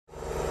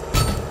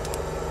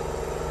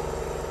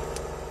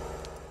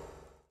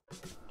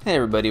Hey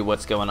everybody,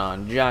 what's going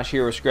on? Josh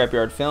here with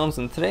Scrapyard Films,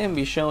 and today I'm going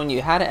to be showing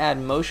you how to add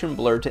motion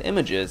blur to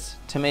images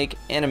to make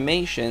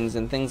animations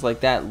and things like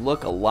that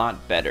look a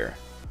lot better.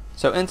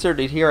 So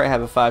inserted here I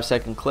have a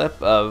 5-second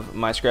clip of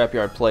my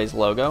Scrapyard Plays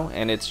logo,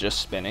 and it's just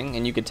spinning,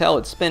 and you can tell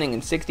it's spinning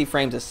in 60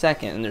 frames a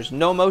second and there's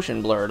no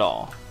motion blur at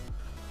all.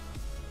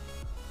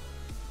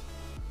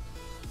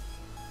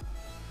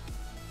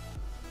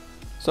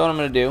 So what I'm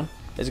going to do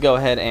is go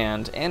ahead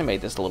and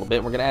animate this a little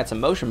bit. We're going to add some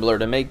motion blur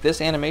to make this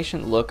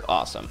animation look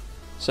awesome.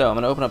 So I'm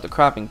going to open up the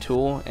cropping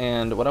tool,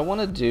 and what I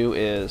want to do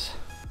is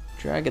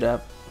drag it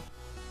up,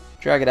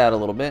 drag it out a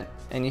little bit,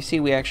 and you see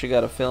we actually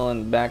got to fill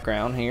in the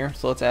background here.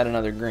 So let's add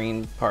another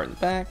green part in the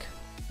back.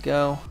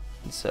 Go.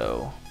 And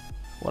so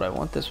what I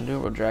want this one to do,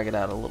 we'll drag it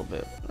out a little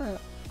bit. That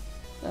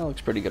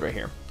looks pretty good right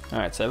here.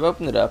 Alright, so I've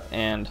opened it up,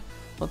 and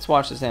let's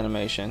watch this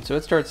animation. So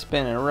it starts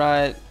spinning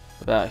right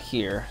about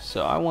here.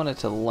 So I want it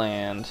to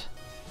land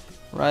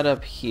right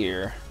up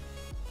here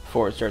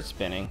before it starts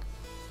spinning.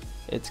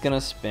 It's going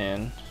to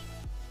spin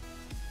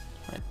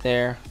right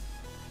there.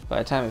 By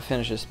the time it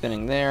finishes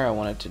spinning there, I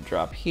want it to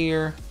drop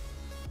here,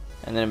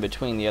 and then in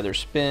between the other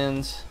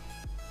spins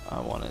I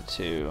want it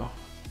to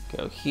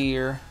go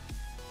here,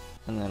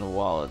 and then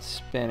while it's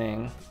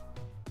spinning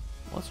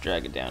let's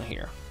drag it down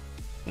here,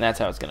 and that's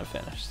how it's going to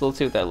finish. So let's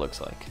see what that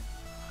looks like.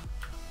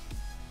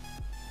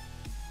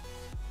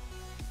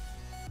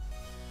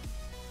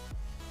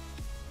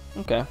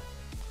 Okay,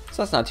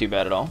 so that's not too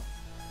bad at all.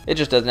 It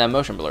just doesn't have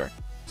motion blur.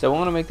 So we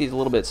want to make these a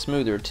little bit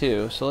smoother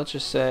too. So let's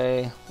just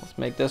say, let's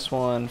make this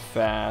one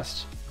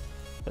fast,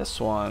 this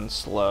one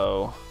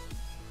slow,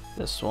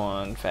 this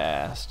one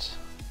fast,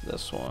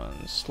 this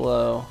one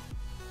slow,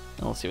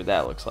 and let's see what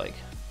that looks like.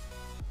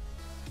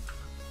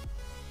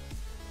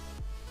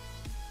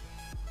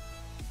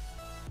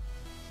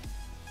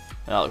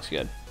 That looks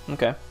good.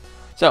 Okay,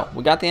 so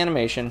we got the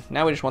animation.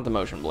 Now we just want the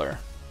motion blur.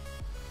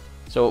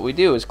 So what we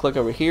do is click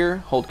over here,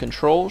 hold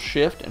Control,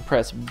 Shift, and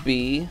press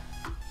B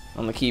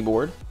on the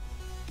keyboard.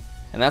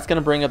 And that's going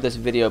to bring up this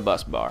video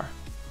bus bar.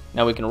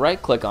 Now we can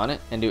right click on it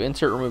and do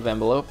Insert Remove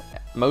Envelope,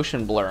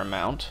 Motion Blur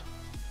Amount,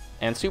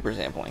 and Super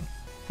Sampling.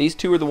 These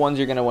two are the ones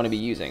you're going to want to be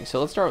using.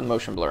 So let's start with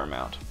Motion Blur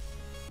Amount.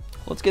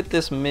 Let's get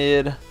this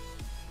mid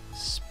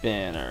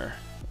spinner.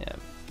 Yeah,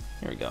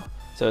 here we go.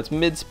 So it's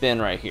mid spin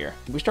right here.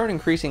 If we start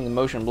increasing the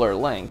motion blur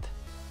length,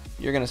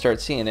 you're going to start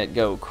seeing it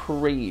go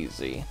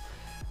crazy.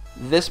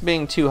 This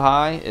being too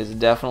high is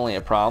definitely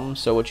a problem,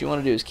 so what you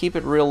want to do is keep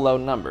it real low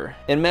number.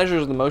 It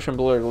measures the motion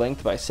blur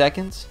length by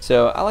seconds,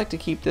 so I like to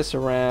keep this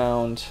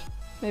around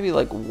maybe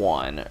like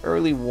 1.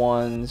 Early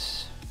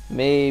 1s,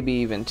 maybe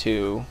even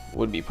 2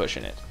 would be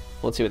pushing it.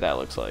 Let's see what that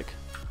looks like.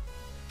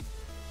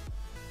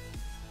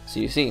 So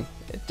you see,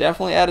 it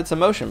definitely added some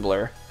motion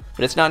blur,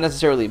 but it's not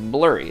necessarily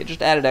blurry. It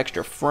just added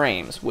extra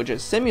frames, which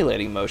is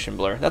simulating motion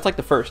blur. That's like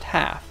the first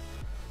half.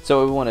 So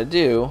what we want to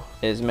do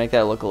is make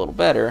that look a little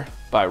better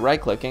by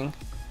right-clicking,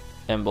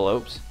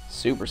 Envelopes,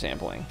 Super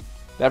Sampling.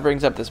 That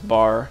brings up this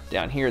bar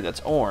down here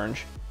that's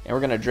orange, and we're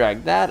going to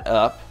drag that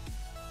up,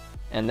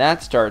 and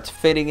that starts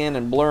fitting in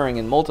and blurring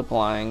and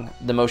multiplying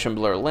the motion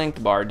blur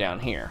length bar down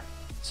here.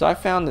 So I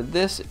found that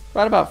this,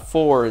 right about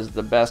 4, is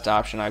the best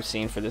option I've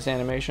seen for this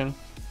animation.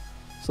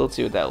 So let's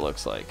see what that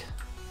looks like.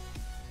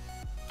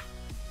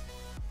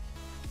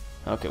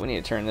 Okay, we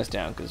need to turn this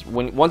down, because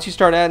once you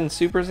start adding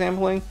super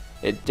sampling,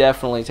 it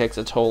definitely takes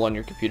a toll on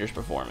your computer's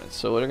performance.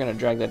 So we're going to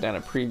drag that down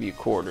to preview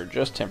quarter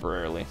just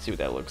temporarily, see what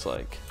that looks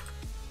like.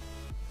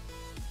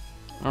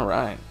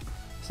 Alright,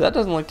 so that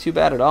doesn't look too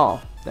bad at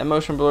all. That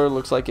motion blur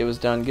looks like it was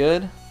done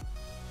good.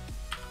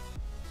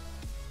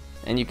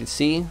 And you can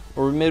see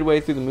we're midway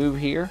through the move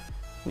here.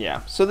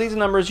 Yeah, so these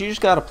numbers, you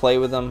just got to play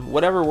with them.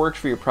 Whatever works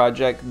for your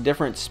project.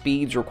 Different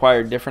speeds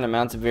require different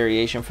amounts of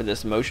variation for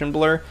this motion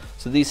blur.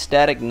 So these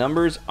static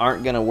numbers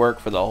aren't going to work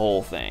for the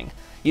whole thing.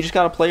 You just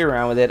got to play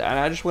around with it, and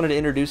I just wanted to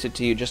introduce it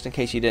to you just in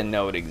case you didn't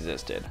know it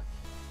existed.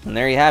 And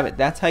there you have it.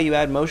 That's how you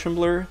add motion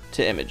blur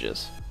to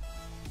images.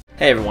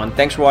 Hey everyone,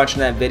 thanks for watching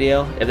that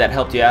video. If that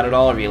helped you out at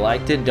all or if you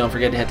liked it, don't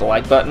forget to hit the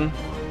like button,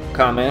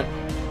 comment,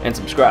 and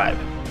subscribe.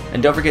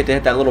 And don't forget to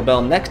hit that little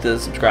bell next to the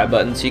subscribe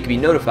button so you can be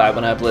notified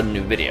when I upload a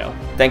new video.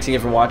 Thanks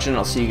again for watching, and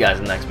I'll see you guys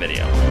in the next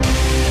video.